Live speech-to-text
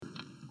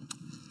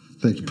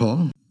Thank you,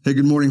 Paul. Hey,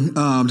 good morning.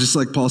 Just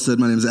like Paul said,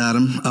 my name is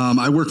Adam.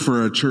 I work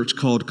for a church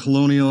called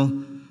Colonial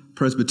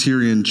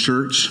Presbyterian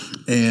Church,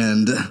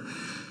 and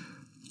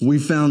we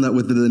found that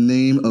with the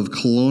name of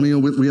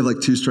Colonial, we have like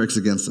two strikes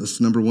against us.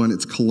 Number one,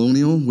 it's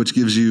colonial, which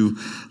gives you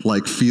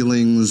like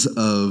feelings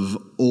of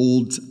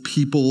old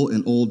people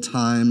and old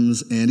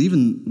times, and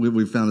even what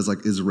we found is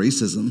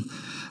racism.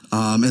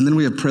 And then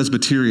we have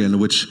Presbyterian,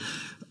 which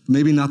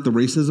maybe not the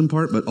racism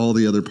part, but all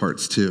the other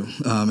parts too.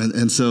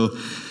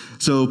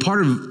 So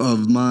part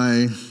of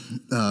my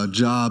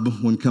job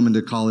when coming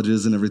to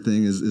colleges and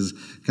everything is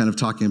kind of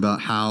talking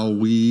about how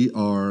we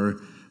are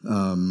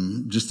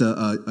just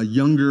a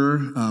younger,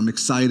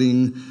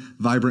 exciting,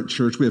 vibrant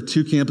church. We have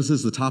two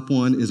campuses. The top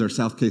one is our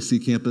South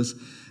KC campus.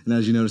 And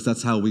as you notice,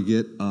 that's how we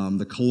get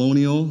the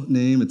Colonial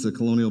name. It's a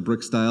colonial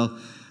brick style.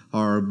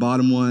 Our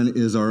bottom one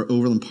is our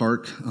Overland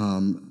Park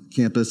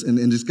campus.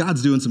 And just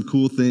God's doing some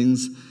cool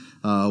things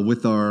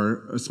with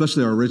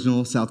especially our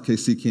original South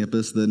KC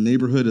campus. The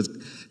neighborhood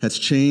has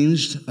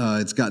changed.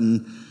 It's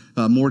gotten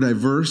more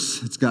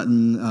diverse. It's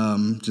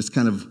gotten just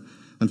kind of,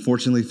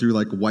 unfortunately, through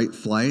like white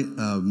flight,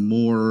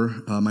 more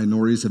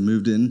minorities have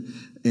moved in,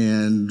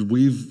 and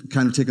we've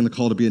kind of taken the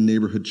call to be a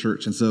neighborhood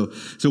church. And so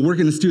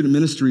working in student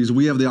ministries,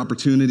 we have the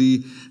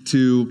opportunity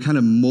to kind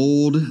of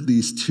mold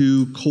these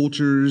two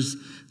cultures,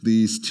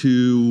 these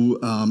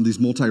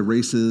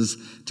multi-races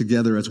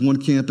together, as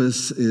one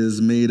campus is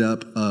made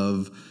up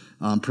of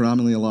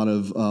predominantly a lot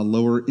of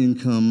lower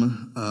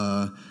income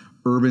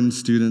urban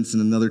students,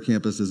 and another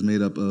campus is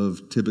made up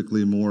of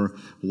typically more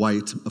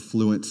white,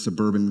 affluent,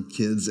 suburban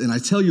kids. And I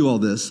tell you all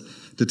this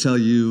to tell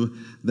you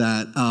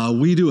that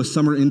we do a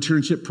summer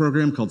internship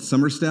program called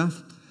Summer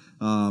Staff,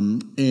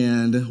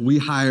 and we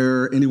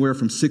hire anywhere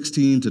from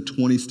 16 to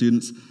 20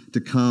 students to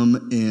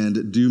come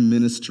and do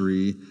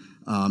ministry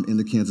in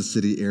the Kansas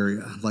City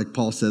area. Like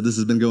Paul said, this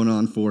has been going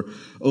on for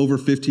over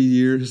 50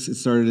 years. It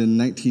started in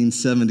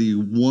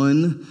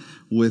 1971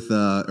 or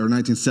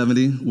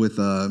 1970 with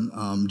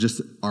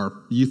just our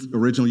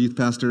original youth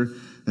pastor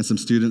and some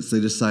students.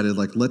 They decided,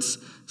 let's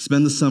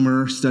spend the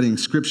summer studying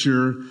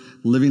scripture,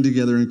 living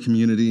together in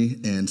community,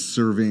 and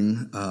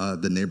serving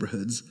the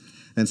neighborhoods.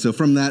 And so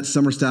from that,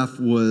 Summer Staff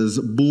was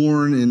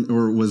born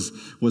was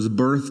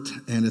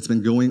birthed, and it's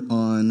been going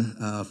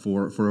on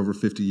for over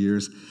 50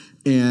 years.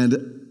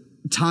 And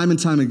time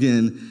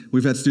again,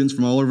 we've had students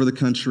from all over the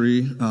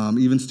country,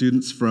 even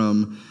students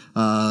from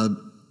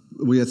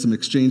we had some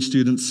exchange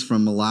students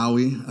from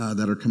Malawi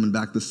that are coming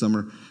back this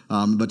summer,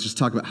 but just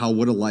talk about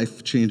what a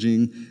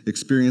life-changing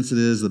experience it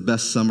is, the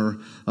best summer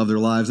of their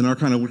lives. And we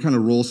kind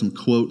of roll some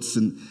quotes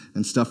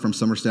and stuff from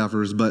summer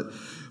staffers. But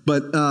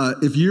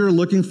if you're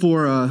looking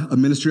for a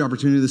ministry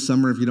opportunity this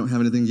summer, if you don't have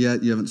anything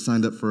yet, you haven't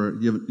signed up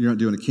you're not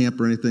doing a camp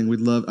or anything,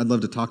 I'd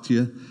love to talk to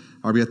you.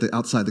 I'll be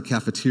outside the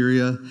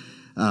cafeteria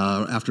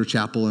after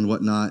chapel and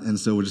whatnot. And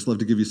so we'd just love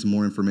to give you some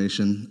more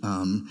information.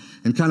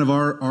 And kind of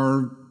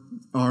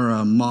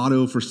our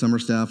motto for Summer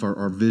Staff,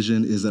 our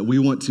vision, is that we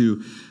want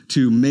to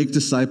make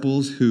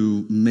disciples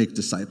who make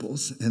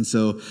disciples. And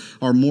so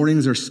our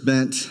mornings are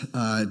spent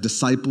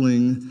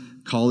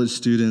discipling college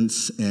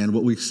students and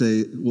what we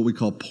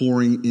call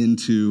pouring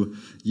into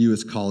you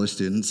as college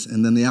students.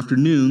 And then the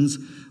afternoons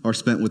are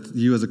spent with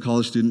you as a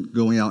college student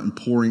going out and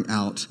pouring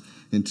out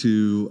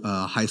into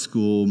high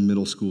school,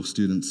 middle school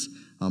students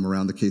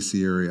around the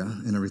KC area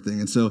and everything.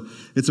 And so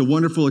it's a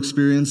wonderful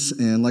experience.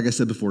 And like I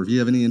said before, if you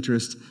have any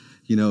interest,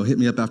 hit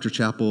me up after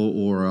chapel,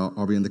 or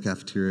I'll be in the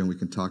cafeteria and we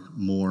can talk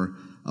more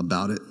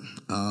about it.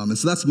 And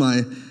so that's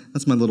my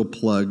little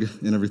plug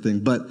and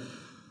everything. But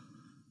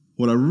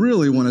what I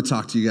really want to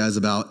talk to you guys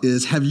about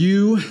is, have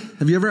you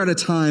ever had a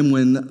time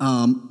when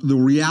the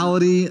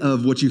reality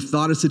of what you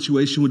thought a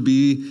situation would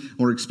be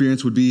or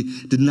experience would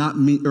be did not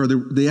meet, or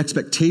the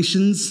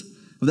expectations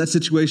of that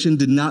situation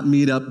did not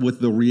meet up with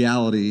the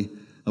reality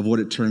of what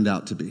it turned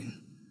out to be?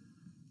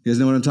 You guys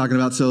know what I'm talking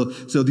about? So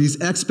these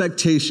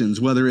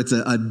expectations, whether it's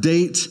a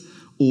date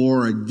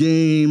or a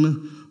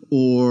game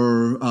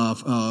or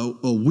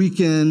a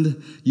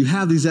weekend, you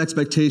have these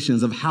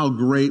expectations of how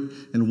great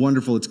and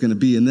wonderful it's going to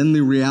be. And then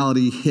the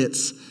reality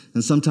hits,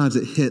 and sometimes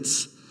it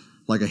hits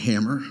like a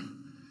hammer,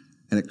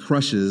 and it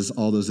crushes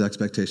all those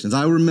expectations.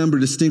 I remember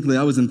distinctly,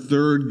 I was in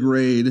third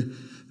grade,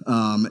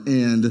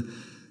 and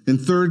in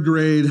third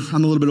grade,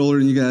 I'm a little bit older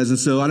than you guys, and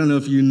so I don't know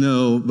if you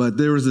know, but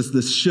there was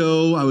this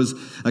show. I was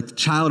a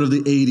child of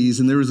the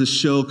 80s, and there was this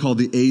show called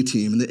The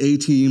A-Team, and The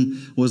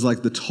A-Team was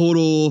like the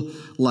total,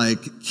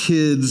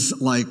 kids,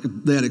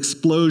 they had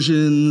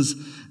explosions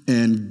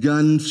and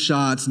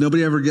gunshots.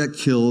 Nobody ever got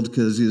killed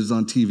because he was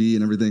on TV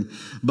and everything,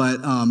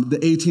 but the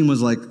A-Team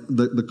was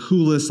the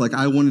coolest.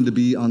 I wanted to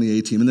be on the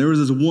A-Team, and there was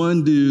this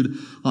one dude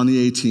on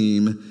the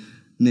A-Team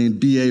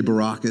named B.A.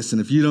 Baracus. And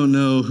if you don't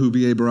know who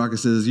B.A.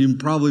 Baracus is, you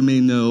probably may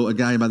know a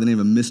guy by the name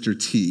of Mr.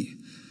 T.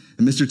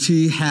 And Mr.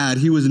 T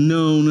he was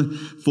known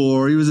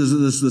for, he was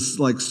this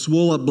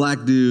swole up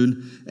black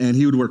dude, and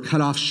he would wear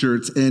cutoff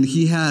shirts, and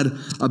he had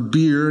a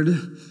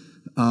beard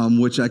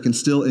which I can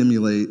still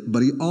emulate,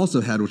 but he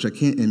also had, which I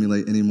can't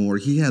emulate anymore,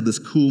 he had this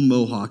cool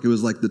mohawk. It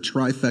was like the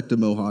trifecta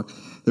mohawk.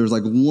 There was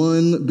like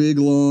one big,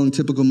 long,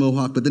 typical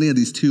mohawk, but then he had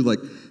these two like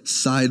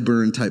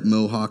sideburn type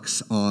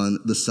mohawks on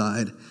the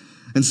side.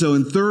 And so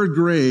in third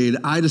grade,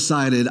 I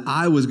decided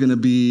I was going to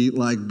be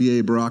like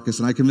B.A. Baracus,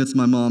 and I convinced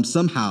my mom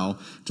somehow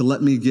to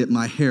let me get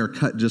my hair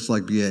cut just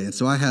like B.A. And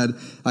so I had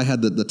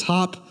the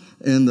top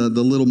and the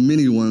little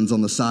mini ones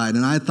on the side,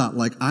 and I thought,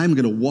 like, I'm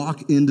going to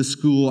walk into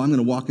school, I'm going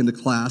to walk into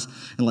class,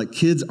 and like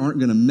kids aren't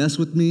going to mess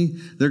with me.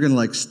 They're going to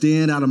like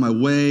stand out of my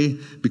way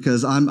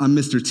because I'm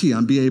Mr. T,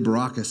 I'm B.A.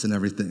 Baracus and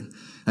everything.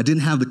 I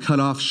didn't have the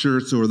cutoff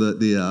shirts or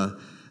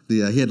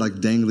he had like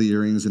dangly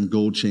earrings and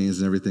gold chains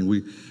and everything.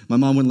 My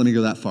mom wouldn't let me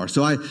go that far.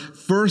 So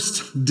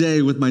first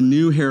day with my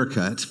new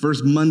haircut,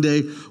 first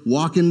Monday,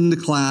 walking into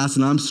class,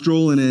 and I'm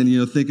strolling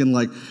in, thinking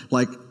like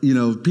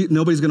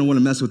nobody's going to want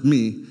to mess with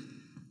me.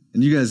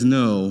 And you guys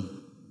know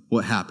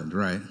what happened,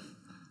 right?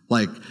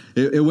 Like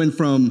it went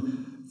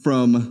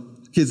from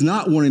kids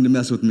not wanting to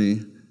mess with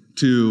me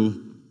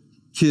to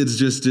kids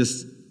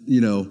just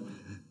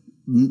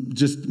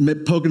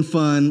poking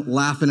fun,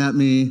 laughing at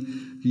me,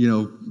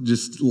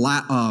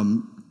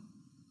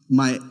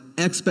 my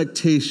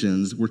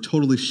expectations were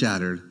totally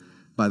shattered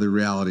by the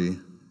reality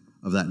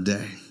of that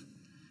day.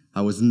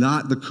 I was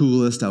not the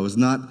coolest. I was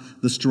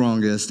not the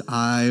strongest.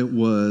 I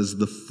was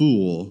the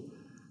fool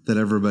that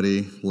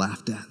everybody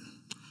laughed at.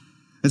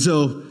 And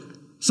so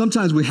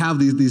sometimes we have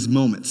these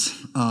moments.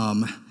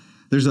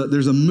 There's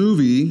a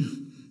movie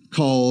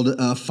called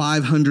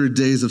 500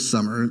 Days of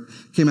Summer.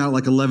 It came out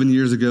like 11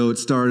 years ago. It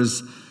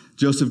stars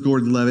Joseph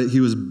Gordon-Levitt. He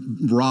was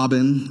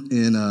Robin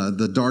in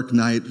the Dark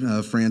Knight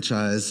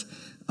franchise.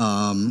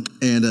 And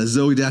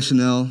Zooey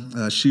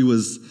Deschanel, she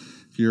was,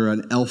 if you're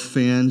an Elf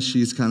fan, she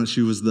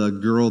was the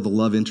girl, the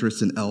love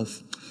interest in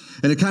Elf.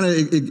 And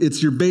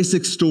it's your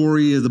basic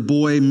story. The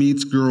boy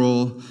meets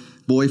girl,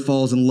 boy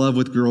falls in love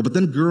with girl, but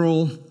then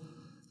girl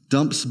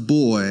dumps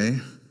boy,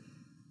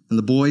 and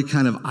the boy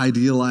kind of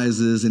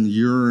idealizes and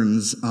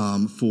yearns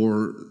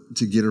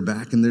to get her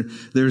back. And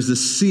there's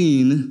this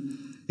scene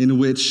in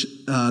which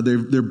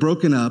they're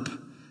broken up,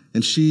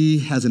 and she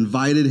has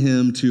invited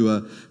him to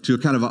a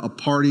kind of a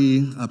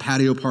party, a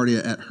patio party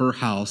at her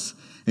house,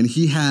 and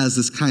he has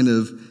this kind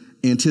of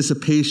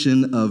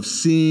anticipation of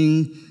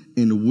seeing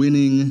and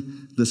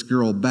winning this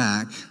girl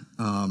back,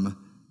 but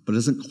it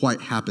doesn't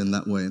quite happen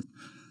that way.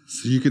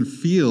 So you can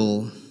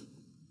feel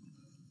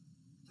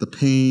the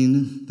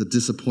pain, the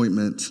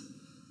disappointment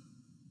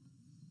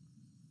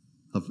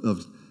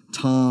of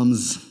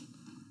Tom's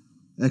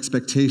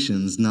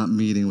expectations not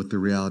meeting with the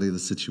reality of the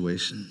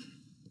situation.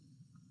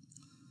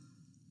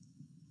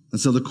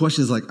 And so the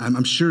question is, like,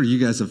 I'm sure you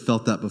guys have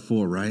felt that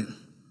before, right?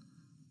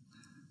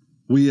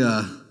 We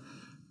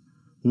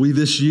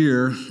this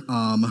year,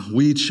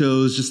 we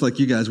chose, just like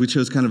you guys, we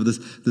chose kind of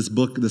this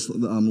book,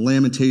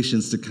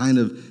 Lamentations, to kind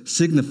of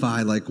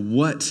signify like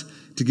what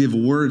to give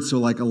words to,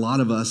 like a lot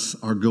of us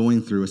are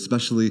going through,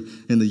 especially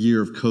in the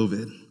year of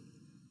COVID.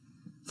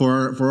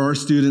 For our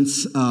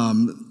students,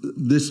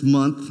 this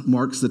month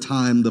marks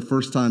the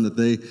first time that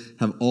they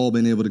have all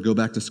been able to go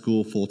back to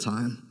school full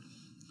time.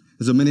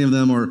 And so many of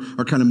them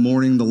are kind of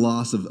mourning the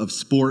loss of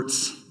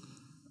sports,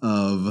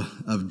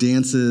 of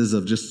dances,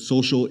 of just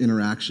social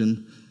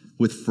interaction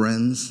with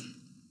friends.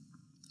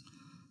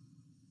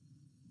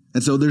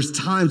 And so there's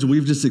times when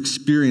we've just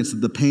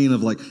experienced the pain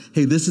of like,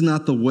 hey, this is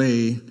not the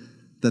way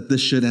that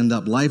this should end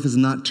up. Life is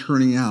not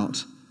turning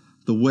out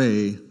the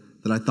way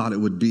that I thought it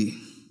would be.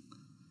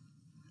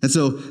 And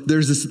so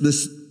there's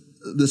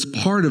this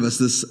part of us,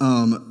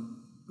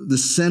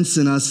 this sense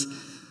in us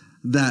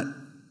that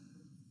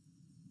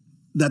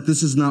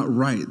this is not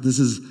right. This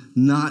is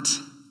not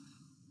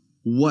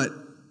what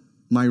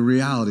my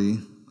reality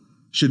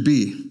should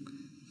be.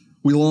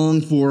 We long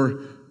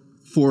for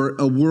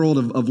a world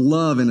of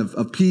love and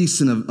of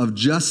peace and of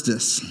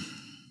justice.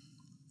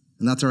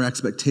 And that's our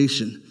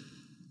expectation.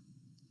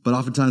 But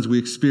oftentimes we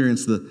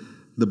experience the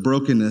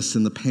brokenness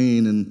and the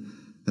pain and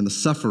the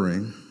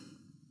suffering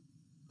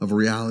of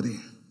reality.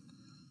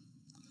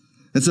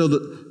 And so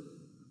the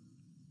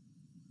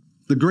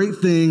great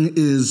thing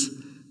is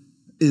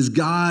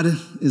God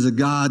is a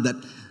God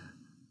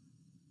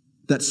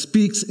that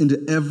speaks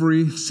into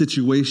every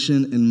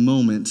situation and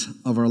moment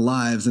of our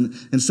lives.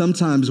 And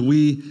sometimes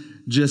we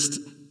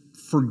just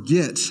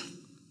forget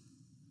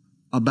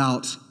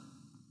about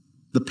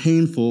the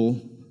painful,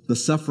 the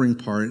suffering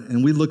part,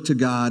 and we look to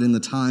God in the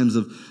times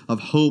of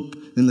hope,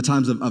 in the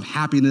times of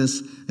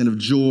happiness and of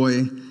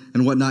joy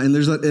and whatnot. And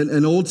there's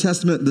an Old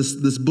Testament,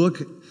 this book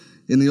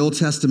in the Old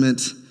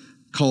Testament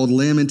called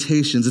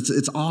Lamentations.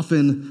 It's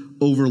often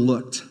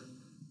overlooked.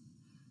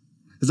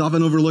 It's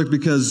often overlooked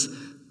because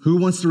who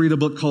wants to read a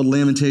book called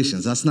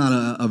Lamentations? That's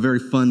not a very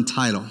fun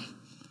title.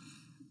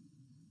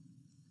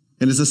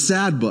 And it's a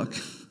sad book.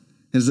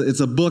 It's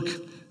a book,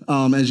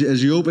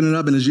 as you open it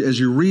up and as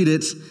you read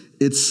it,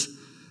 it's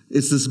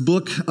this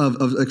book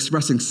of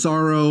expressing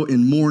sorrow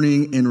and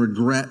mourning and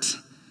regret.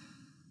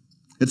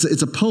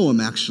 It's a poem,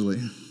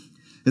 actually.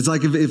 It's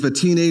like if a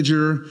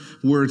teenager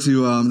were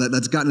to,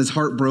 that's gotten his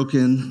heart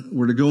broken,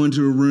 were to go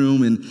into a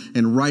room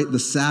and write the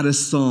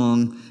saddest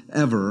song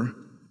ever.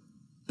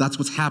 That's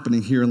what's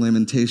happening here in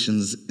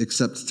Lamentations,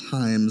 except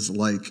times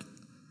like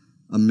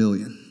a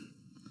million.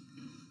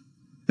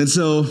 And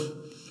so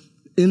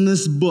in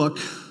this book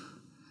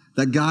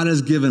that God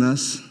has given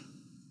us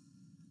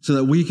so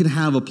that we can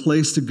have a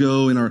place to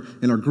go in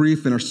our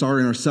grief, in our sorrow,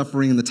 in our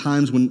suffering, in the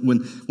times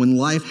when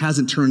life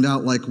hasn't turned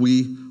out like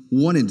we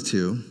wanted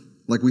to,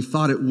 like we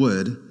thought it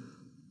would,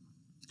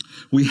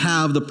 we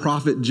have the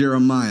prophet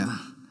Jeremiah.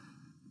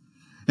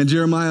 And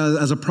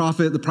Jeremiah, as a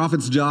prophet, the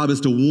prophet's job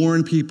is to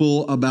warn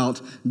people about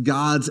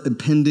God's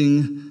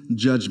impending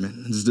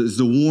judgment. It's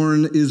to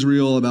warn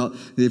Israel about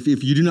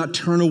if you do not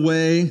turn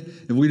away,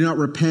 if we do not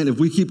repent, if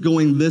we keep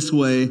going this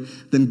way,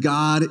 then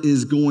God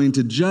is going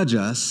to judge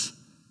us.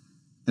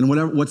 And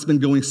what's been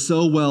going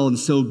so well and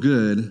so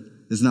good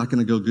is not going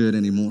to go good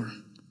anymore.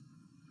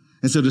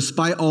 And so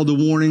despite all the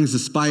warnings,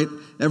 despite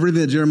everything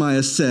that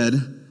Jeremiah said,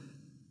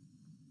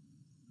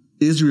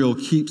 Israel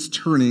keeps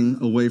turning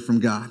away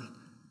from God.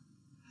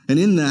 And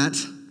in that,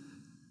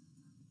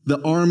 the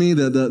army,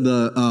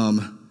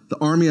 the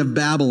army of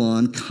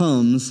Babylon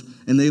comes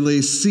and they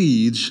lay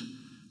siege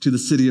to the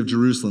city of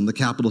Jerusalem, the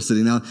capital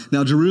city.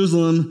 Now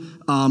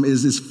Jerusalem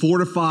is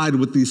fortified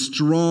with these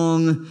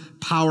strong,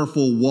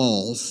 powerful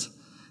walls.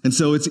 And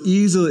so it's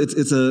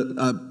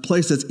a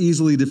place that's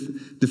easily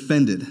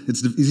defended.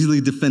 It's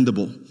easily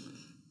defendable.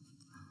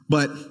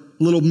 But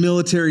little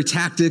military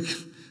tactic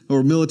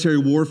or military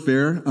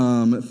warfare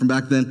from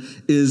back then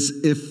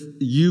is if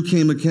you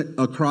came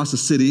across a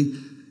city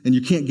and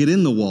you can't get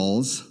in the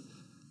walls,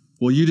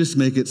 well, you just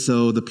make it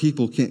so the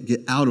people can't get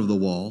out of the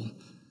wall.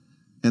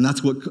 And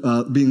that's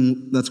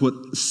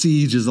what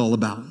siege is all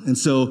about. And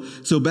so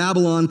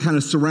Babylon kind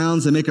of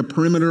surrounds, they make a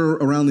perimeter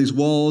around these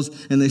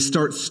walls, and they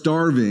start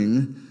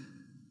starving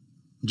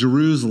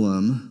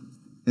Jerusalem,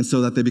 and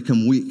so that they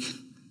become weak.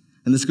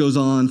 And this goes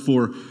on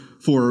for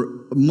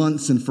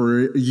months and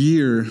for a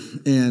year,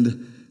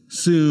 and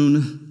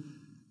soon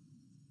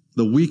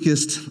the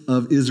weakest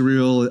of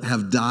Israel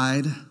have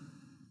died,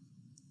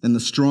 and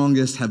the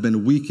strongest have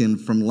been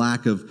weakened from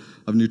lack of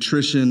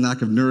nutrition,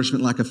 lack of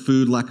nourishment, lack of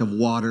food, lack of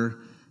water,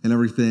 and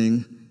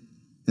everything.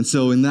 And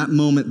so in that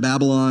moment,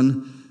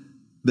 Babylon,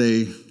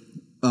 they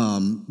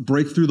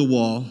break through the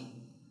wall,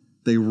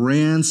 they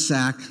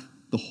ransack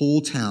the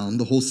whole town,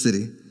 the whole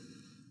city.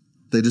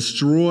 They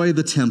destroy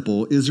the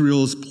temple,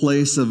 Israel's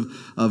place of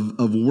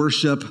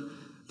worship,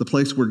 the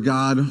place where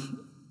God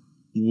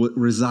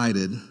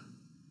resided,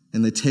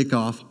 and they take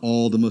off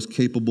all the most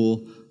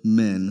capable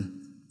men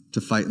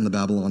to fight in the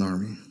Babylon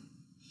army.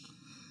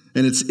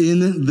 And it's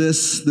in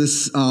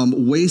this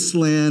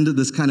wasteland,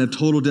 this kind of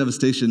total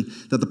devastation,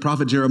 that the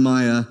prophet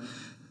Jeremiah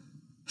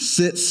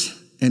sits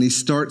and he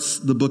starts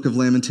the book of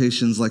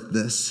Lamentations like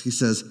this. He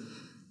says,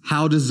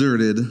 "How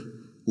deserted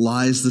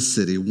lies the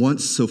city,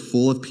 once so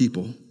full of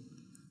people.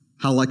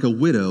 How like a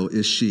widow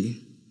is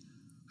she,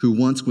 who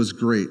once was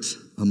great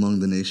among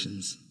the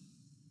nations."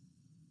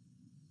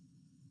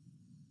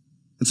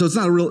 And so it's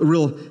not a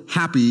real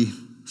happy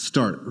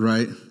start,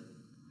 right?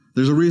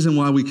 There's a reason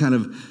why we kind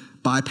of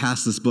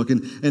bypass this book.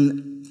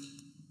 And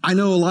I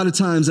know a lot of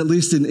times, at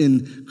least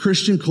in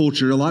Christian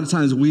culture, a lot of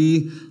times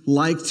we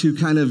like to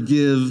kind of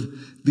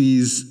give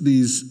these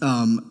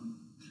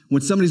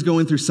when somebody's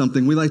going through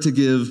something, we like to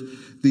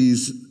give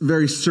these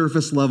very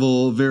surface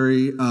level,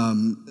 very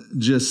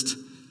just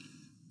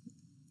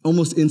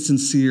almost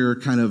insincere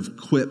kind of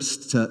quips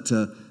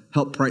to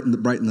help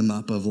brighten them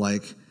up of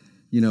like,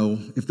 you know,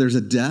 if there's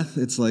a death,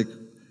 it's like,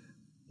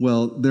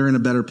 well, they're in a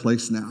better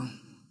place now.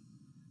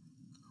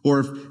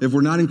 Or if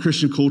we're not in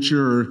Christian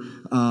culture, or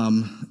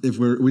if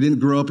we didn't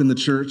grow up in the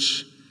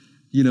church,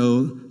 you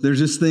know, there's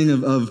this thing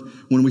of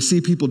when we see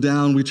people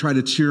down, we try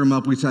to cheer them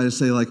up. We try to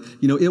say like,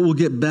 you know, it will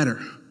get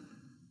better.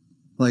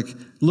 Like,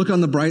 look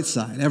on the bright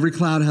side. Every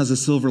cloud has a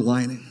silver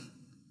lining.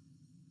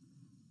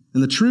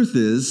 And the truth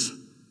is,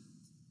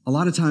 a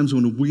lot of times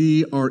when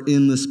we are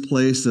in this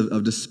place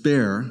of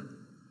despair,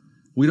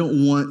 we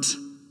don't want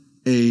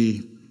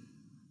a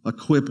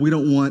quip. We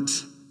don't want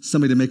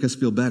somebody to make us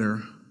feel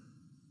better.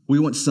 We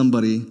want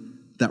somebody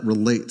that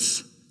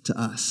relates to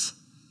us.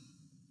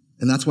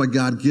 And that's why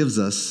God gives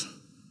us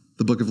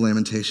the book of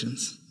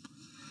Lamentations.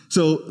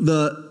 So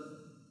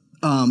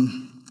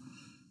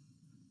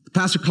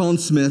Pastor Colin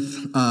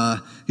Smith,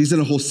 he's in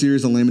a whole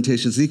series on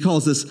Lamentations. He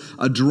calls this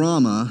a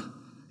drama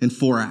in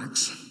 4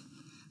 acts.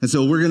 And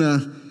so we're going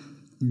to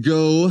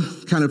go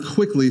kind of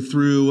quickly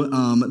through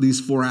these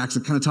 4 acts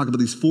and kind of talk about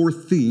these 4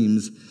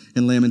 themes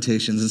in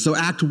Lamentations. And so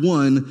Act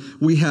 1,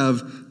 we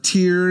have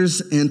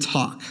tears and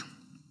talk.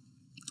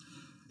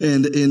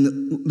 And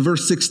in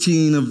verse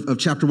 16 of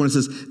chapter 1, it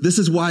says, "This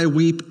is why I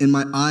weep and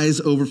my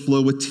eyes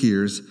overflow with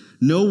tears.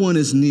 No one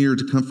is near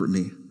to comfort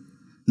me,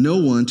 no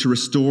one to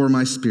restore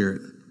my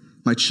spirit.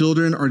 My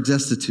children are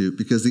destitute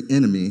because the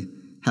enemy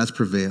has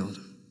prevailed."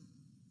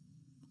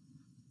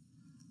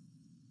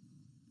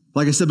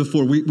 Like I said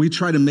before, we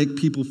try to make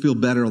people feel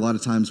better a lot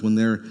of times when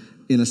they're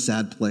in a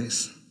sad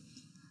place.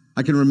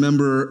 I can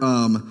remember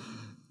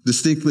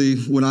distinctly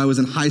when I was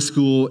in high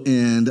school,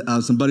 and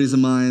some buddies of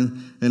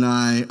mine and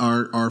I,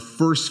 our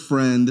first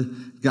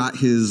friend got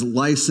his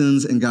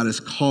license and got his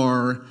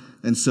car,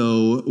 and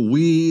so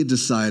we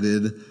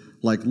decided,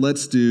 like,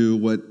 let's do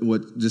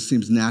what just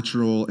seems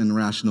natural and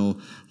rational.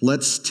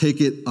 Let's take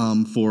it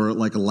for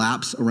like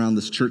laps around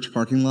this church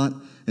parking lot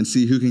and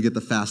see who can get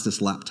the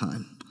fastest lap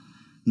time.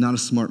 Not a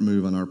smart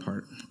move on our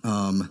part.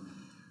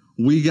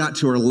 We got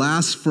to our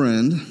last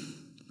friend,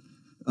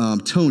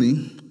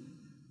 Tony,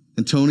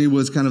 and Tony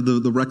was kind of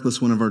the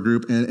reckless one of our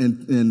group,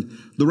 and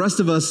the rest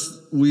of us,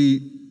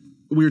 we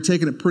were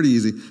taking it pretty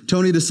easy.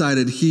 Tony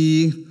decided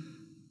he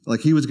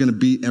was going to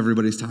beat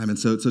everybody's time, and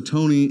so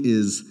Tony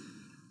is.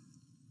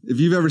 If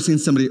you've ever seen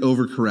somebody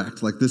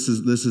overcorrect, like this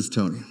is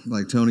Tony.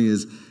 Like Tony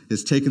is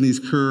taking these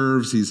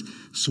curves, he's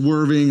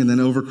swerving and then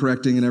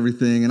overcorrecting and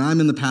everything. And I'm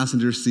in the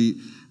passenger seat,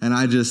 and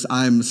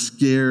I'm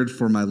scared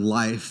for my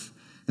life.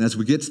 And as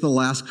we get to the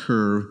last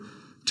curve,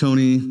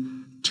 Tony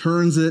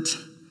turns it,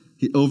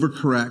 he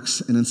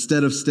overcorrects, and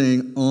instead of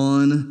staying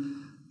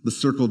on the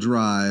circle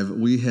drive,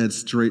 we head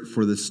straight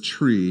for this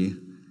tree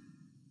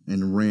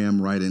and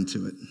ram right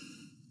into it.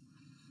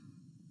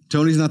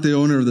 Tony's not the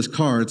owner of this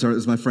car,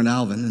 it's my friend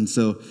Alvin. And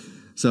so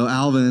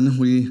Alvin,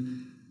 we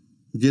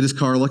get his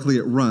car, luckily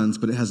it runs,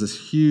 but it has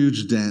this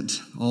huge dent,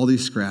 all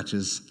these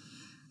scratches,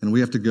 and we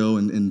have to go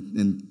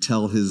and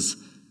tell his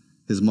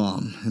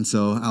mom. And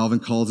so Alvin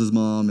calls his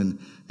mom, and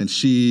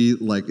she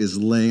like is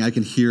laying, I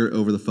can hear it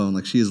over the phone,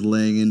 like she is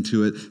laying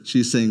into it.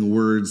 She's saying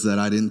words that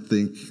I didn't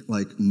think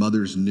like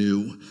mothers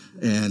knew,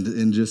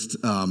 and just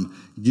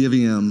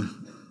giving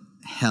him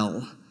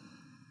hell.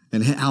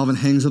 And Alvin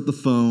hangs up the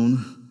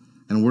phone,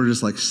 and we're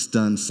just like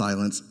stunned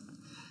silence.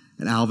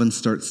 And Alvin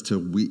starts to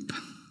weep.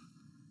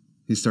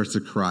 He starts to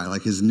cry.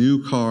 Like his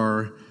new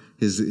car,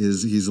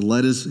 he's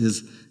let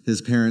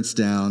his parents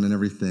down and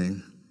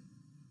everything.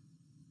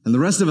 And the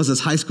rest of us as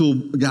high school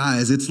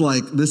guys, it's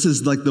like, this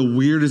is like the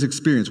weirdest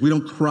experience. We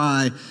don't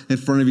cry in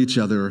front of each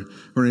other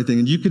or anything.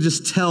 And you could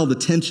just tell the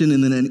tension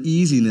and then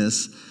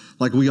uneasiness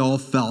like we all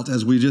felt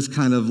as we just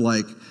kind of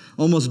like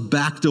almost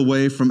backed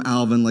away from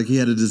Alvin like he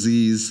had a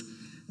disease,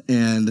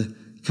 and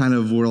kind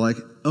of were like,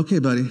 okay,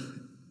 buddy,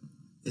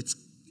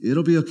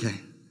 it'll be okay.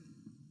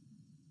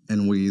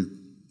 And we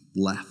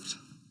left.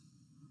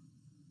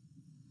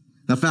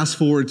 Now fast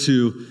forward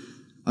to,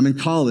 I'm in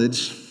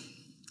college.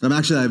 I'm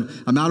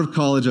out of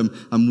college.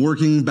 I'm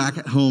working back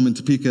at home in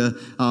Topeka.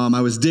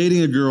 I was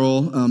dating a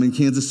girl in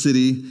Kansas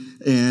City,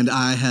 and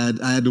I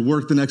had to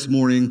work the next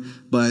morning.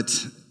 But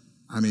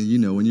I mean, you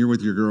know, when you're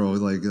with your girl,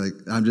 like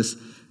I'm just,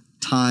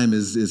 time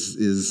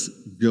is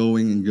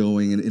going and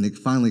going, and it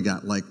finally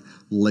got like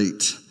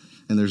late.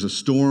 And there's a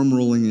storm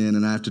rolling in,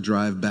 and I have to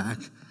drive back.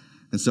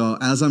 And so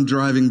as I'm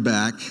driving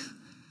back,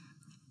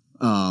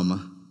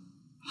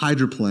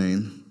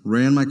 hydroplane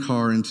ran my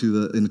car into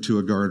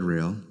a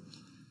guardrail.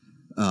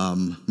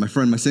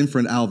 My same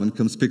friend Alvin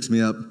comes, picks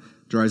me up,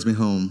 drives me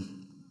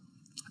home.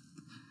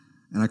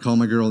 And I call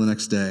my girl the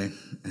next day,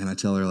 and I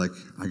tell her, like,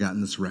 I got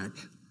in this wreck.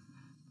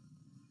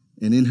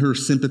 And in her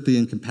sympathy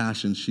and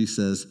compassion, she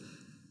says,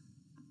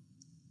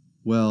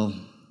 well,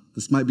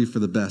 this might be for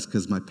the best,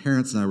 because my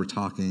parents and I were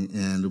talking,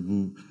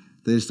 and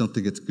they just don't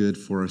think it's good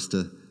for us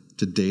to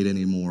date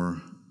anymore.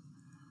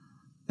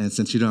 And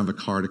since you don't have a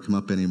car to come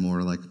up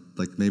anymore, like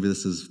maybe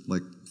this is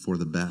like for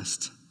the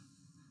best.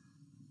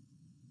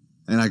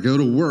 And I go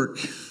to work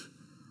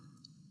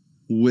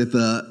with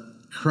a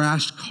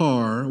crashed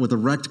car, with a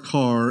wrecked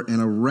car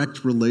and a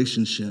wrecked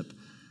relationship.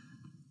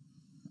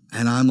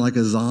 And I'm like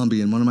a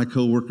zombie. And one of my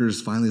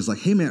coworkers finally is like,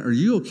 hey man, are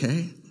you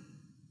okay?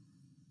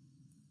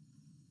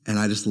 And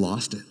I just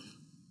lost it.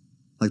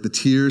 Like the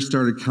tears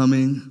started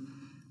coming.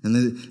 And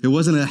then it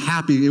wasn't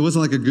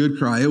like a good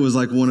cry. It was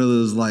like one of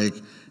those like,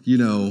 you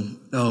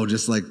know,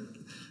 just like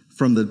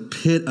from the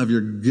pit of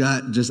your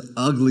gut, just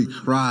ugly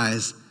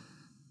cries.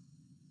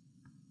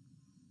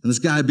 And this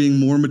guy, being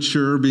more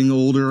mature, being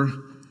older,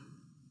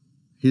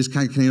 he just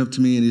kind of came up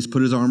to me and he's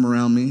put his arm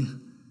around me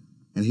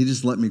and he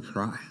just let me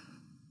cry.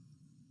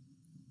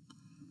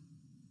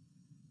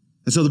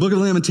 And so the book of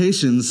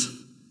Lamentations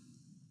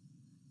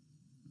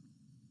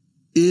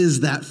is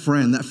that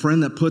friend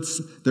that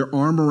puts their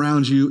arm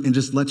around you and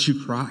just lets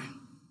you cry.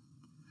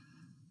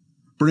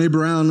 Brene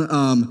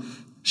Brown,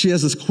 she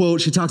has this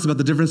quote. She talks about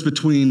the difference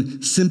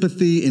between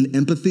sympathy and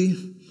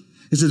empathy.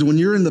 It says, when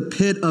you're in the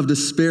pit of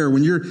despair,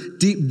 when you're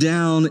deep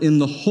down in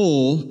the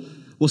hole,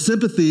 well,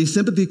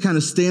 sympathy kind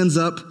of stands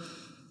up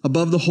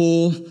above the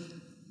hole.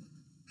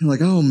 You're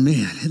like, oh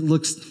man, it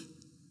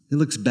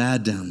looks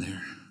bad down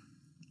there.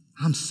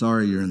 I'm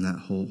sorry you're in that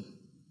hole.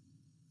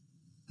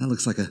 That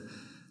looks like a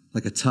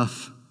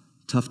tough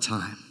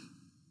time.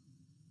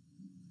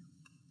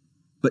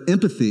 But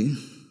empathy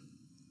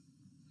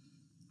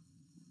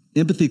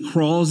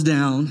crawls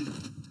down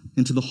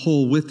into the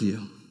hole with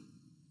you.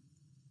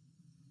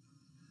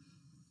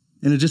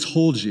 And it just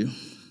holds you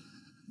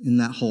in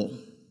that hole.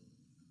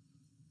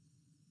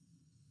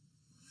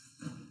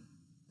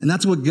 And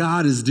that's what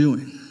God is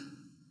doing.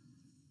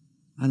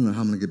 I don't know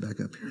how I'm going to get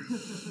back up here.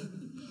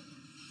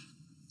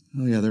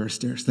 Oh, yeah, there are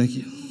stairs. Thank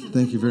you.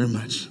 Thank you very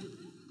much.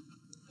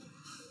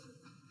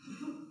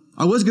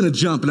 I was going to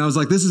jump, and I was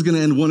like, this is going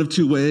to end one of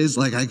two ways.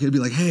 Like, I could be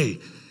like, hey,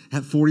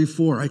 at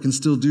 44, I can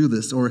still do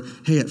this. Or,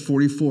 hey, at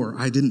 44,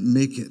 I didn't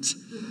make it.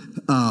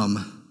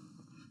 And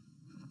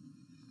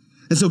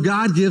so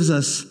God gives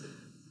us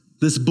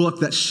this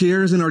book that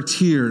shares in our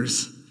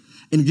tears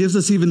and gives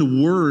us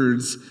even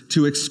words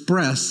to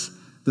express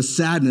the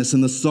sadness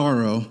and the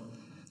sorrow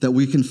that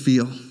we can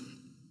feel.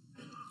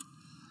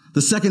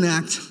 The second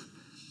act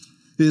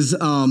is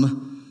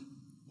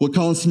what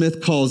Colin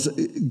Smith calls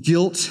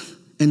guilt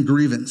and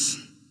grievance.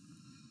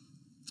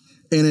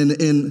 And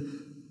in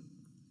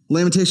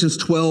Lamentations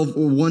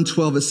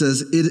 1:12, it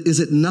says, Is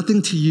it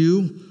nothing to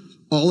you,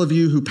 all of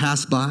you who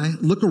pass by?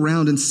 Look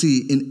around and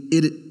see, and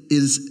it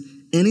is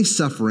any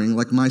suffering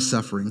like my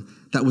suffering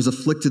that was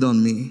afflicted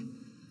on me,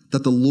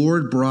 that the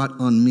Lord brought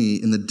on me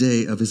in the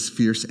day of his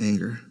fierce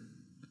anger.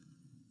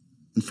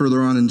 And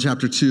further on in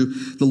chapter 2,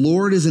 the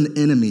Lord is an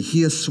enemy.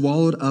 He has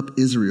swallowed up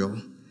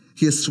Israel.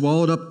 He has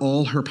swallowed up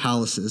all her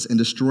palaces and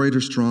destroyed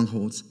her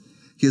strongholds.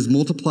 He has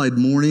multiplied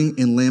mourning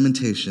and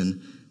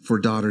lamentation for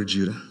daughter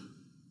Judah.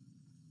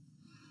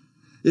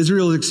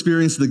 Israel has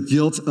experienced the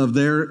guilt of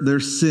their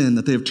sin,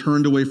 that they have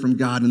turned away from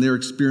God, and they're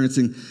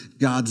experiencing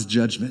God's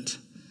judgment.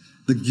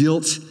 The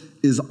guilt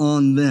is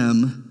on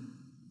them,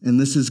 and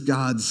this is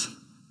God's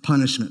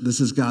punishment. This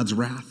is God's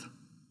wrath.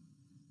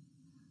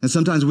 And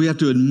sometimes we have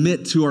to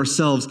admit to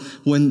ourselves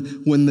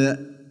when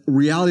the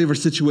reality of our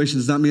situation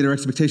does not meet our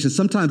expectations,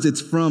 sometimes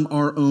it's from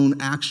our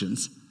own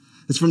actions.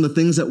 It's from the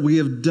things that we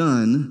have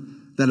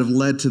done that have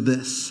led to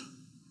this.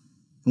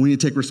 And we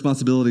need to take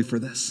responsibility for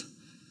this.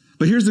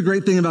 But here's the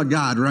great thing about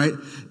God, right?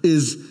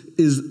 Is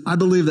I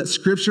believe that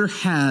Scripture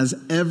has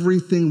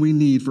everything we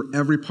need for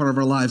every part of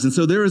our lives. And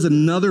so there is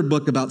another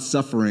book about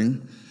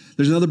suffering.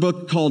 There's another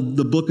book called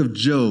the Book of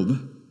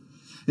Job.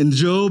 And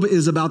Job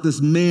is about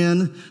this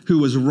man who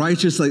was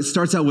righteous. Like, it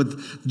starts out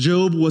with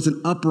Job was an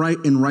upright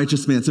and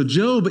righteous man. So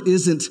Job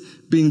isn't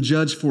being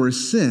judged for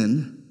his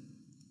sin.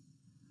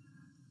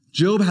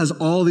 Job has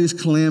all these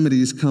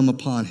calamities come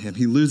upon him.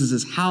 He loses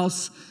his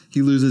house.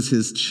 He loses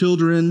his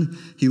children.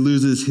 He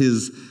loses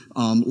his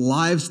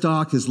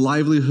livestock, his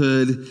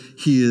livelihood.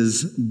 He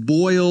is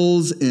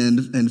boils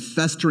and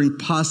festering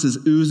pus is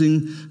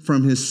oozing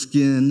from his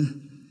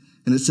skin.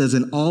 And it says,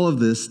 in all of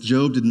this,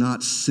 Job did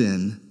not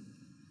sin,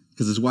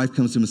 because his wife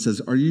comes to him and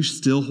says, are you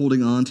still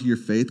holding on to your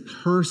faith?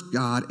 Curse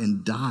God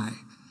and die.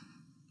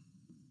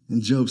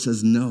 And Job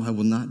says, no, I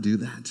will not do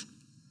that.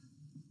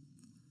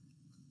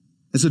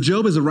 And so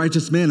Job is a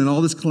righteous man, and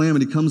all this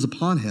calamity comes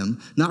upon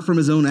him, not from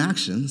his own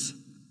actions,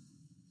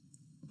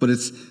 but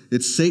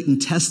it's Satan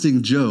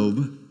testing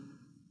Job.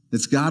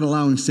 It's God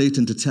allowing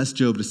Satan to test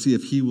Job to see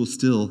if he will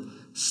still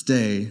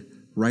stay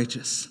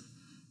righteous.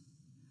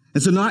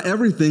 And so not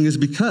everything is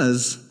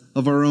because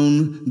of our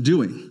own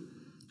doing.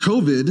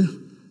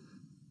 COVID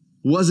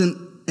wasn't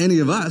any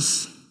of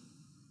us.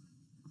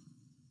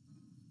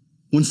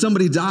 When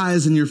somebody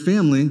dies in your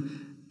family,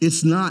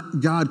 it's not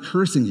God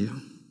cursing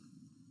you.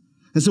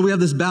 And so we have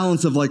this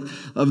balance of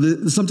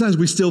sometimes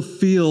we still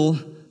feel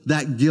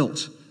that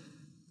guilt.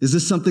 Is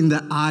this something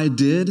that I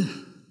did?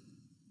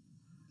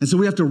 And so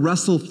we have to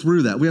wrestle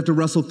through that. We have to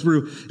wrestle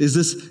through, is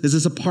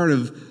this a part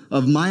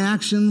of my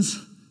actions?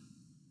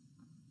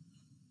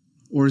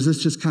 Or is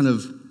this just kind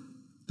of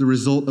the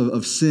result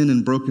of sin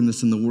and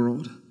brokenness in the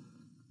world?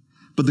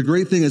 But the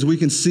great thing, as we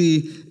can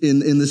see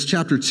in this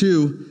chapter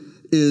 2,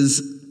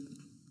 is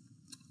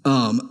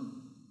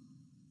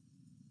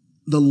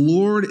the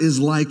Lord is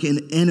like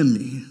an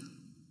enemy.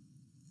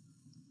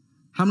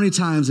 How many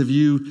times have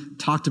you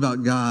talked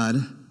about God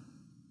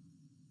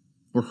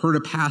or heard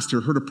a pastor,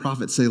 heard a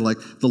prophet say, like,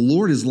 the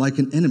Lord is like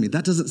an enemy?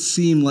 That doesn't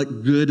seem like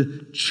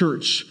good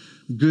church,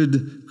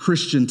 good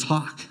Christian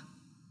talk.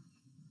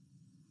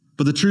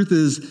 But the truth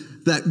is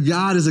that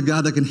God is a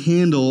God that can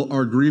handle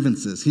our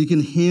grievances. He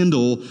can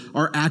handle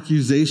our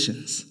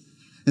accusations.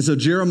 And so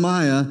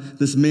Jeremiah,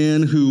 this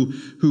man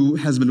who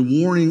has been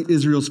warning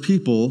Israel's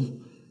people,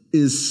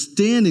 is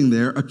standing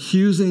there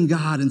accusing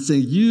God and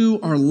saying,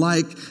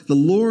 the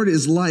Lord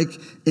is like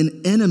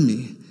an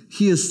enemy.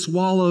 He has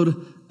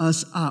swallowed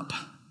us up.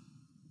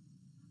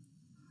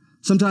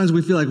 Sometimes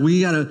we feel like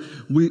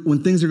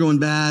when things are going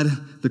bad,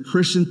 the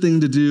Christian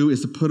thing to do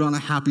is to put on a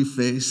happy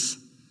face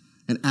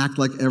and act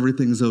like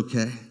everything's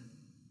okay,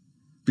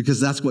 because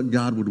that's what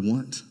God would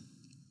want.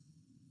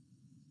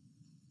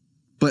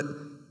 But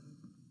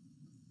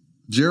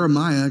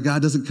Jeremiah,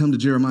 God doesn't come to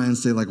Jeremiah and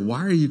say, like,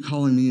 why are you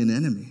calling me an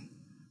enemy?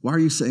 Why are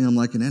you saying I'm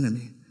like an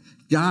enemy?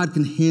 God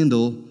can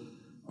handle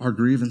our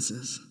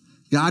grievances.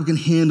 God can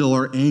handle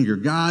our anger.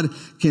 God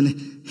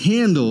can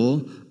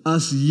handle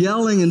us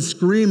yelling and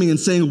screaming and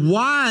saying,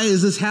 why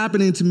is this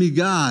happening to me,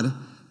 God?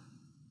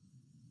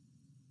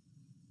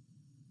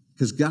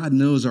 Because God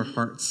knows our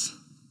hearts.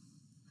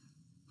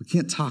 We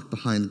can't talk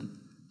behind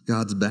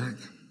God's back.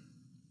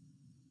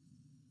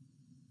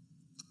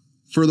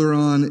 Further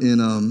on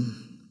in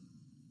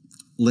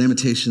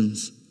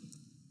Lamentations,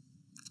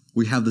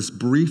 we have this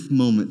brief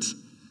moment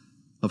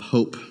of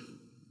hope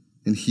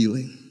and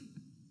healing.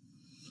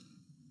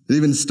 It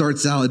even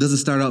starts out, it doesn't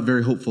start out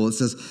very hopeful. It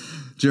says,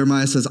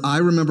 Jeremiah says, I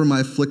remember my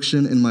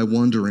affliction and my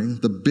wandering,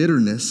 the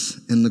bitterness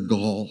and the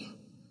gall.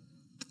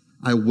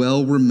 I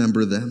well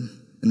remember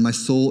them, and my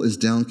soul is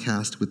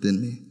downcast within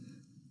me.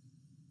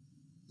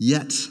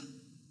 Yet,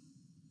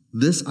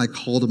 this I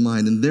call to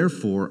mind, and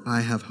therefore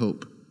I have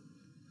hope.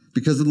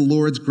 Because of the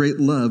Lord's great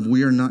love,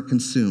 we are not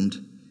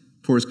consumed,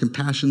 for his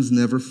compassions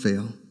never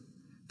fail.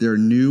 They are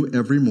new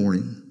every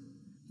morning.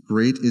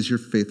 Great is your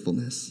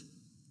faithfulness.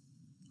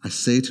 I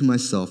say to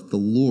myself, the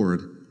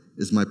Lord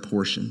is my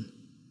portion.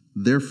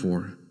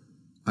 Therefore,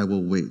 I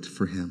will wait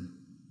for him.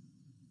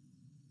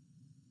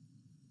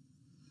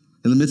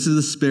 In the midst of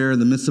despair, in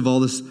the midst of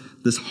all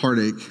this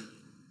heartache,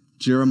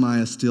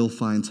 Jeremiah still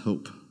finds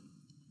hope.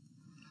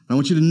 I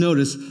want you to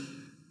notice,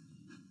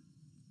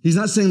 he's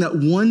not saying that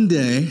one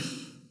day,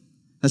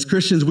 as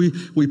Christians, we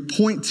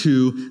point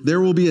to,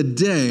 there will be a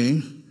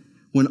day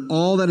when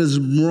all that is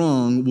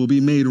wrong will be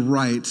made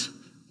right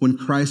when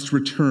Christ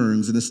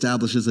returns and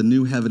establishes a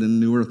new heaven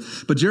and a new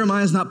earth. But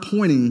Jeremiah is not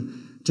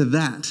pointing to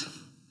that.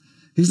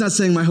 He's not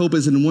saying my hope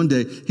is in one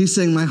day. He's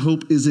saying my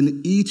hope is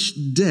in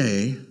each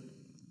day.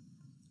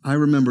 I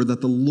remember that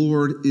the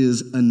Lord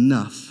is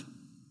enough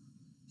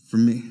for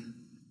me.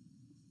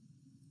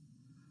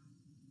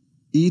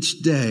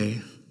 Each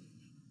day,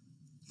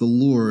 the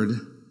Lord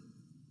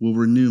will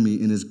renew me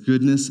in his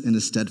goodness and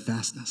his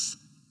steadfastness.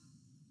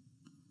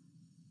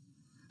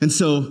 And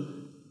so,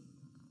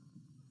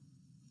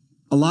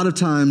 a lot of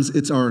times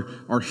it's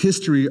our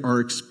history, our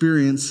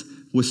experience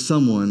with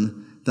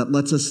someone that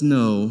lets us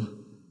know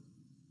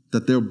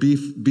that they'll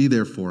be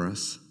there for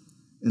us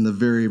in the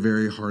very,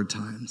 very hard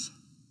times.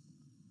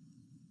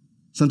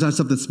 Sometimes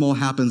something small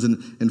happens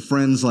and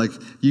friends, like,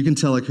 you can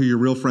tell like who your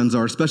real friends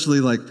are, especially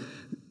like,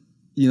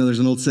 there's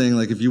an old saying,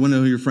 like, if you want to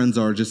know who your friends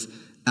are, just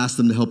ask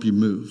them to help you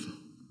move,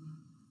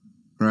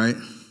 right?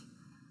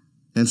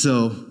 And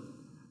so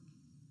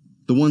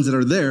the ones that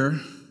are there,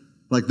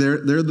 like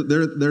they're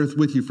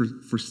with you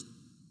for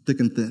thick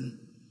and thin.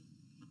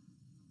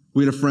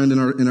 We had a friend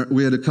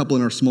we had a couple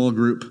in our small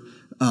group,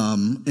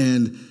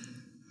 and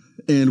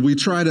we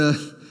try to,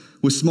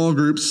 with small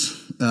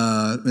groups,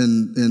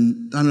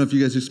 and I don't know if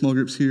you guys do small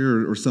groups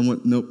here or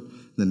somewhat. Nope.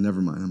 Then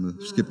never mind. I'm going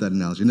to skip that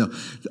analogy. No,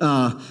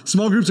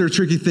 small groups are a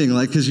tricky thing,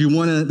 like, because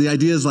the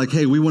idea is like,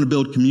 hey, we want to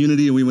build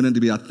community and we want it to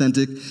be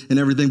authentic and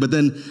everything. But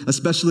then,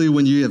 especially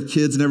when you have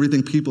kids and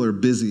everything, people are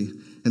busy.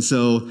 And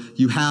so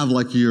you have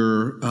like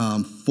your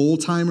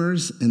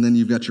full-timers and then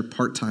you've got your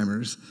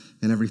part-timers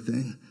and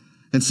everything.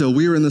 And so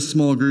we were in this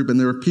small group, and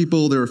there were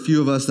a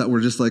few of us that were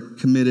just like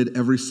committed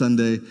every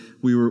Sunday.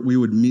 We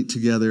would meet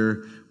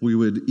together, we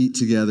would eat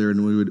together,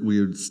 and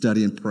we would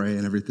study and pray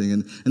and everything.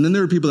 And then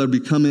there were people that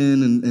would come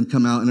in and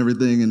come out and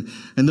everything.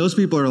 And those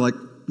people are like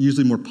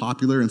usually more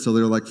popular, and so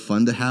they're like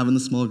fun to have in the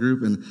small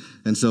group.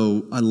 And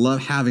so I love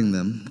having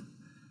them.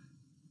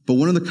 But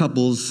one of the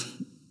couples,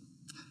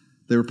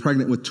 they were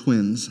pregnant with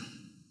twins,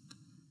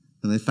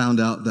 and they found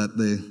out that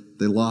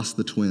they lost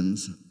the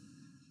twins.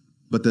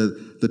 But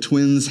the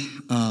twins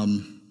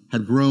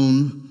had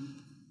grown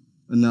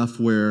enough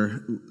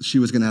where she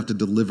was going to have to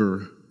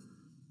deliver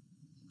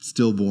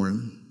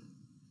stillborn.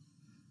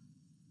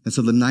 And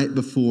so the night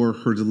before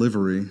her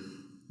delivery,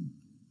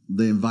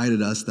 they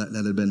invited us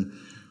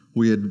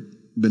we had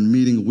been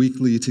meeting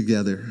weekly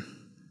together.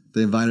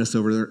 They invited us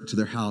over to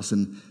their house,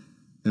 and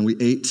we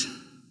ate,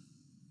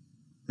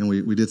 and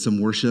we did some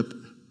worship,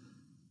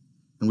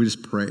 and we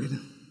just prayed.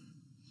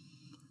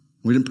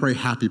 We didn't pray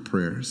happy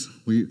prayers.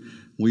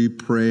 We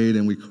prayed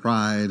and we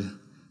cried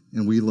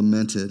and we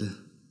lamented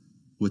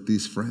with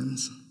these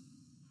friends.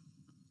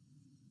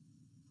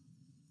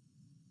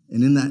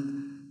 And in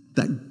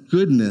that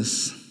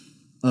goodness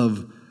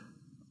of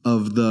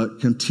the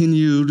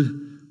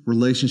continued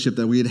relationship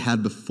that we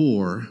had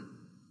before,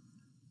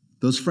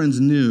 those friends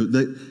knew,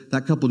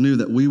 that couple knew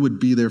that we would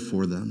be there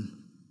for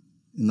them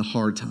in the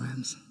hard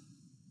times.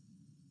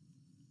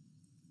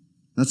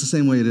 That's the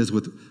same way it is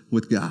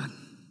with God.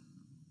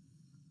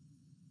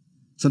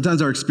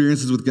 Sometimes our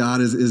experiences with God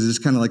is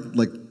just kind of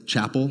like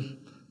chapel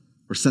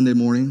or Sunday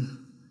morning.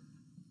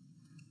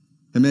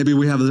 And maybe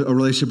we have a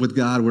relationship with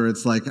God where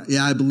it's like,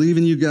 yeah, I believe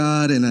in you,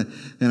 God, and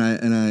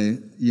I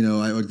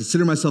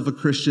consider myself a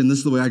Christian. This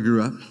is the way I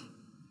grew up.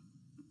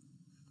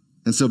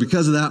 And so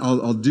because of that,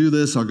 I'll do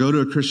this. I'll go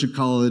to a Christian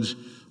college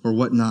or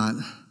whatnot.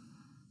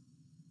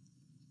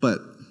 But,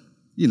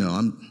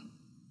 I'm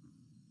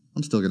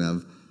still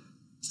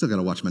got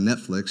to watch my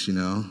Netflix,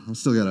 I'm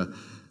still got to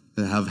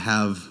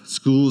have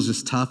school's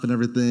just tough and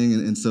everything,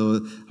 and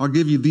so I'll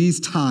give you these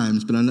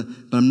times, but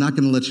I'm not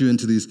going to let you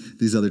into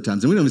these other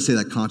times. And we don't even say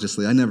that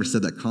consciously. I never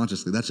said that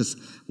consciously. That just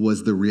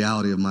was the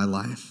reality of my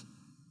life.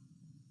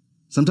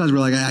 Sometimes we're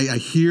like, I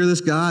hear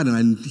this God, and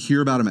I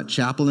hear about him at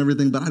chapel and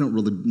everything, but I don't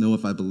really know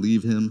if I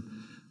believe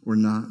him or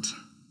not.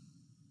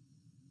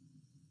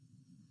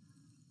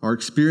 Our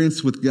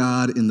experience with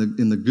God in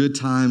the good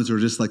times, or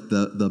just like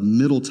the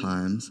middle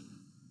times,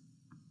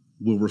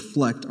 will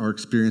reflect our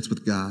experience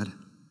with God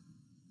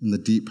in the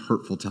deep,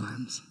 hurtful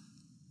times.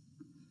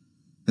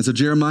 And so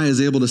Jeremiah is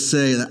able to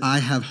say that I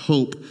have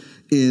hope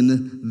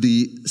in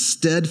the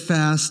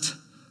steadfast,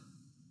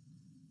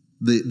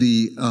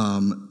 the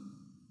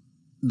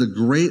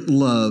great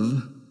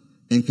love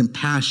and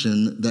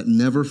compassion that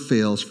never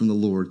fails from the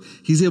Lord.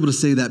 He's able to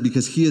say that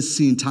because he has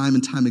seen time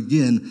and time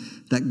again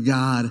that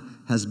God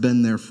has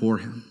been there for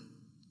him.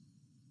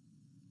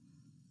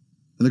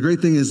 And the great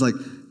thing is, like,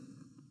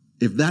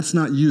 if that's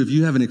not you, if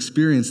you haven't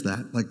experienced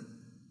that, like,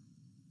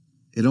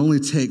 it only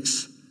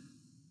takes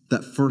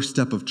that first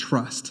step of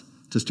trust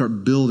to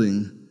start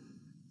building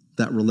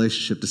that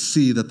relationship, to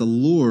see that the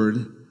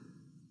Lord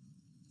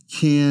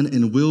can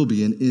and will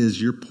be and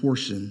is your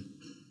portion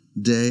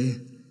day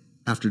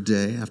after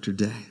day after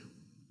day.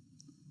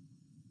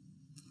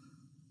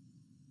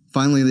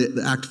 Finally,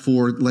 the Act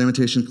 4,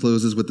 Lamentation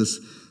closes with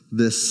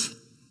this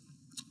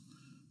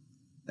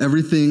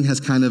everything has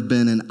kind of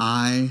been an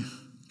I,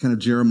 kind of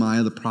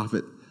Jeremiah the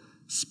prophet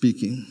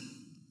speaking.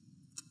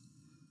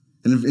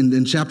 And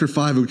in chapter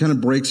 5, it kind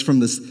of breaks from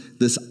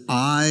this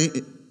I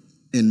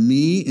and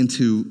me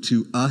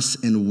into us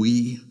and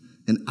we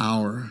and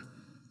our.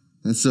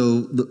 And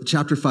so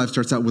chapter 5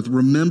 starts out with,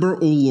 remember,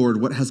 O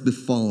Lord, what has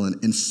befallen,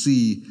 and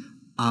see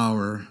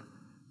our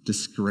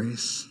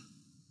disgrace.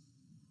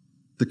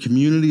 The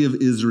community of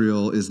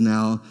Israel is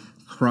now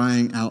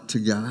crying out to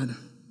God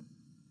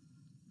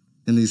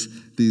in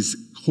these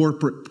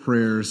corporate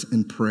prayers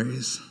and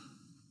praise.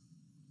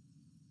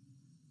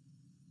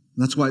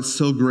 And that's why it's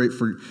so great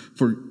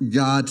for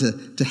God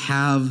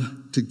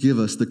to give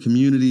us the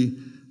community,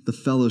 the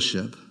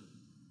fellowship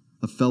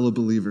of fellow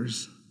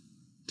believers,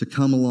 to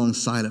come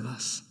alongside of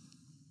us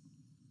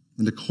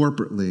and to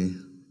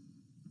corporately,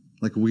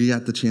 like we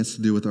got the chance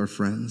to do with our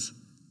friends,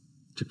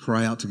 to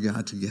cry out to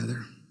God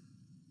together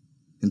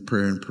in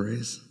prayer and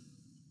praise.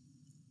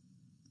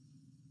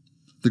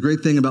 The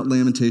great thing about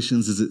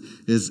Lamentations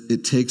is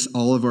it takes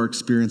all of our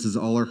experiences,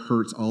 all our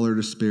hurts, all our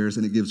despairs,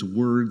 and it gives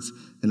words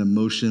and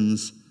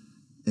emotions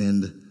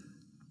and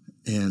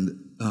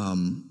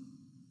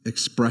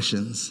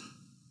expressions.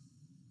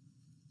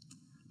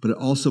 But it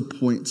also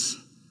points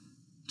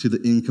to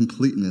the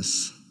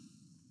incompleteness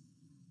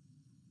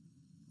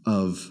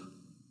of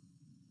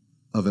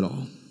it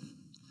all.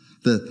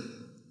 The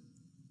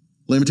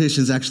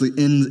Lamentations actually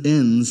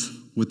ends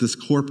with this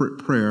corporate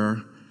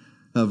prayer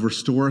of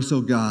restore us, O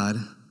God.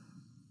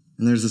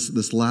 And there's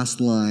this last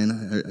line.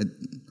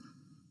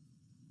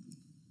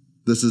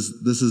 This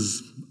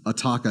is a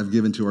talk I've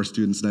given to our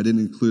students, and I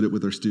didn't include it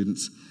with our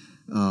students,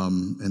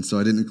 and so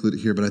I didn't include it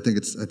here. But I think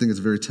it's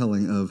very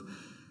telling of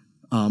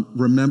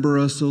remember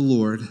us, O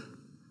Lord,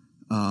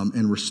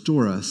 and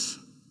restore us.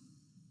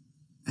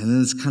 And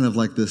then it's kind of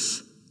like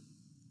this: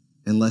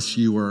 unless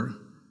you are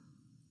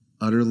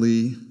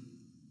utterly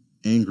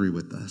angry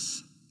with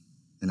us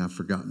and have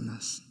forgotten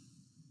us.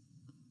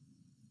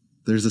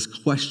 There's this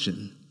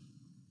question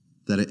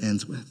that it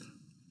ends with.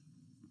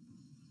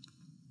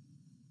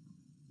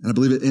 And I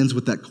believe it ends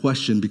with that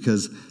question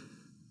because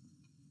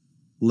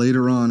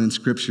later on in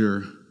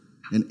Scripture,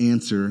 an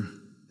answer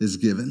is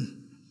given.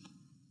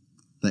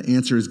 The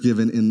answer is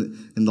given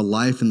in the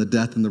life and the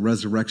death and the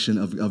resurrection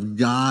of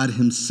God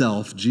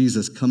himself,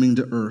 Jesus, coming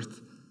to earth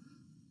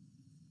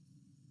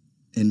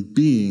and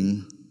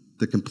being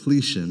the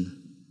completion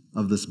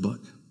of this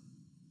book.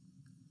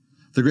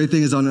 The great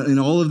thing is in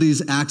all of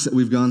these acts that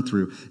we've gone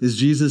through is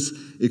Jesus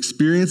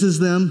experiences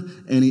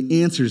them and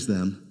he answers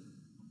them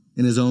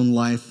in his own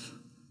life,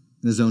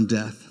 in his own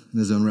death, in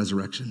his own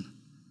resurrection.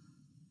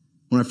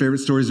 One of my favorite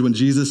stories is when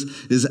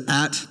Jesus is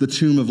at the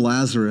tomb of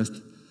Lazarus,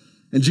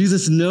 and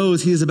Jesus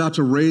knows he is about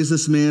to raise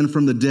this man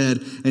from the dead,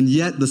 and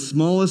yet the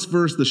smallest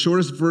verse, the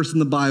shortest verse in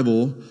the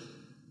Bible,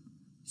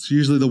 it's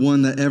usually the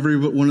one that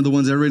one of the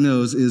ones everybody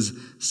knows, is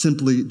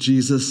simply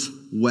Jesus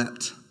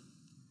wept.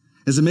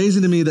 It's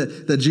amazing to me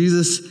that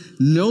Jesus,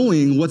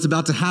 knowing what's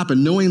about to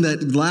happen, knowing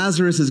that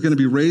Lazarus is going to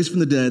be raised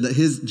from the dead, that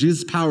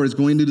Jesus' power is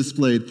going to be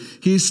displayed,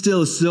 he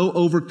still is so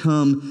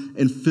overcome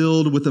and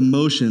filled with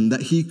emotion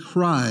that he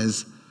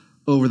cries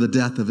over the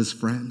death of his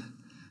friend.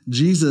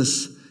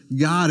 Jesus,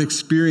 God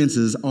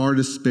experiences our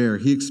despair.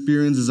 He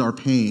experiences our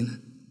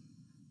pain.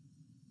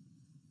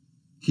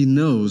 He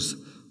knows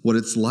what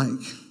it's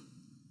like.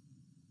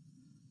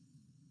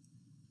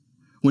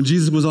 When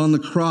Jesus was on the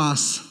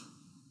cross,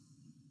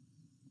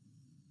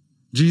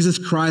 Jesus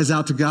cries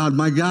out to God,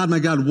 my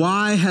God,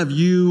 why have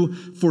you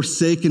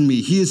forsaken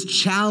me? He is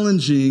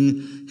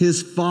challenging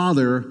his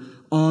Father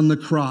on the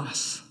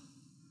cross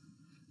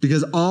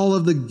because all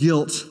of the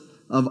guilt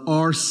of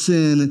our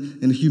sin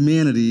and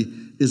humanity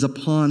is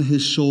upon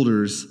his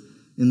shoulders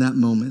in that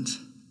moment.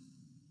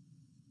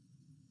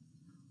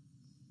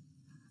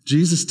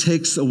 Jesus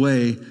takes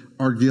away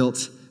our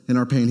guilt and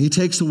our pain. He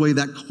takes away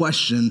that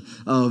question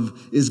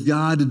of, is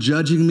God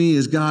judging me?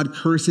 Is God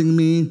cursing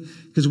me?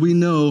 Because we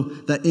know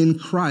that in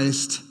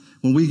Christ,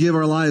 when we give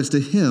our lives to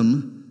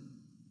him,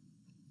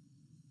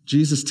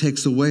 Jesus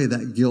takes away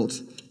that guilt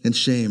and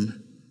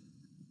shame,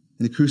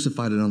 and he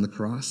crucified it on the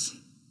cross.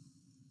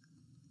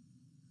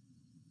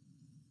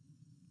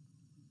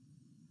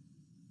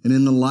 And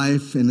in the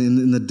life and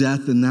in the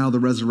death and now the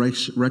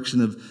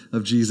resurrection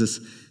of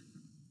Jesus,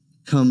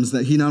 comes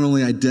that he not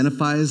only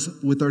identifies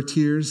with our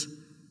tears,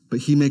 but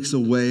he makes a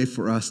way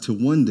for us to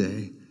one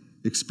day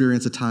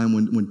experience a time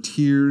when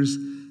tears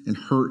and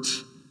hurt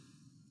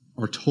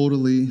are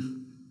totally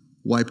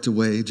wiped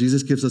away.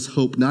 Jesus gives us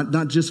hope,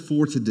 not just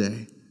for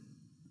today,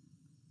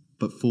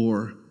 but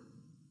for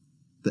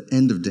the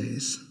end of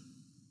days.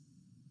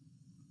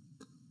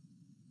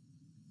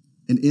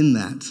 And in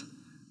that,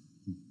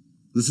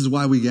 this is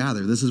why we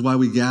gather. This is why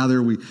we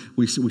gather. We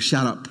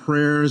shout out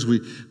prayers.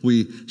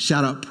 We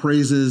shout out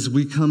praises.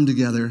 We come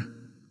together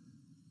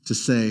to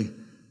say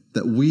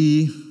that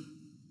we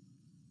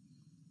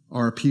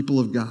are a people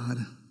of God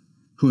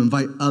who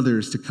invite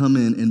others to come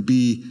in and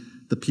be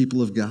the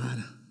people of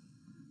God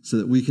so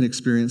that we can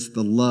experience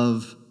the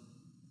love,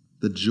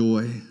 the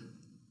joy,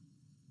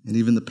 and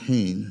even the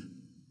pain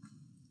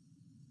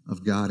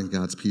of God and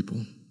God's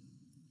people.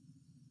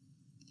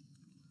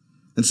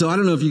 And so I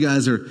don't know if you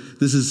guys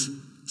this is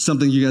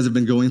something you guys have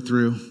been going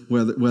through,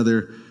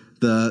 whether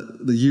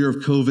the year of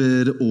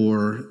COVID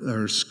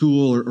or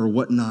school or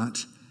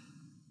whatnot.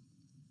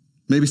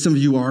 Maybe some of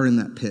you are in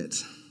that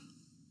pit.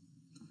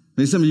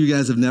 Maybe some of you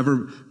guys have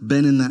never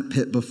been in that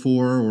pit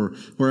before,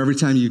 or every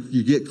time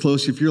you get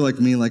close, if you're like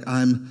me, like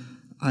I'm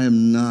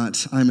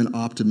an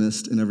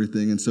optimist and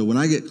everything. And so when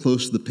I get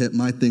close to the pit,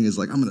 my thing is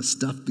like, I'm going to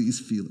stuff these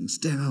feelings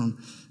down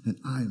and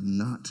I am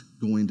not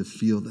going to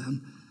feel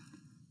them.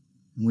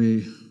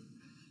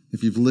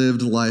 If you've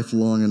lived life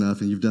long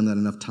enough and you've done that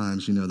enough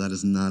times, you know that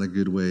is not a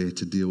good way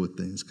to deal with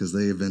things because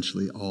they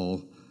eventually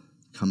all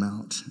come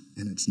out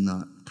and it's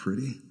not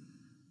pretty.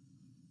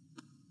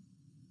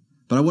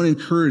 But I want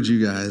to encourage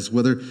you guys,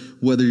 whether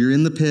you're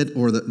in the pit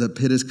or the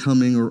pit is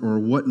coming or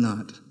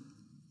whatnot,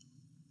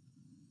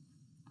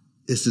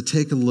 is to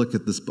take a look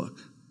at this book,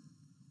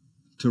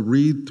 to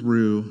read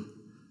through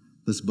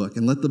this book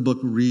and let the book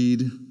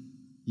read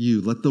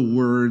you. Let the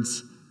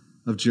words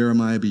of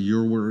Jeremiah be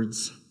your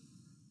words.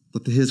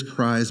 Let his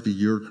cries be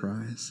your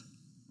cries.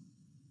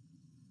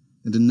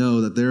 And to know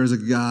that there is a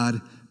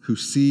God who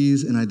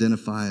sees and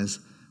identifies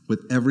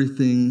with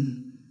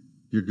everything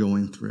you're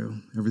going through,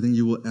 everything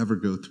you will ever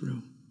go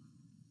through.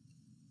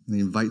 And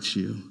he invites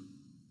you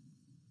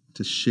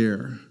to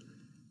share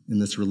in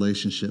this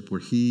relationship where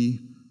he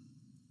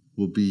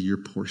will be your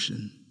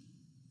portion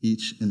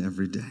each and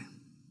every day.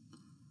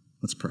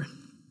 Let's pray.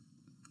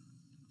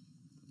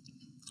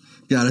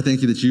 God, I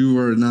thank you that you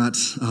are not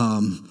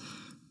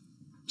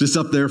just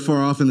up there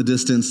far off in the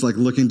distance, like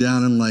looking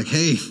down and like,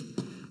 hey,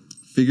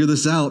 figure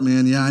this out,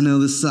 man. Yeah, I know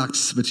this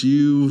sucks, but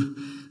you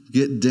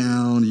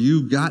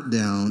got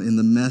down in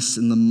the mess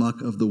and the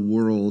muck of the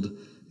world,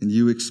 and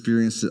you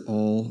experienced it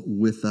all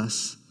with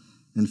us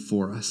and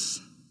for us.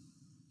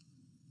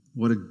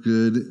 What a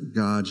good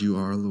God you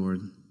are,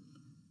 Lord.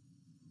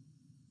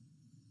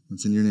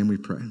 It's in your name we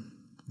pray.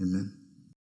 Amen.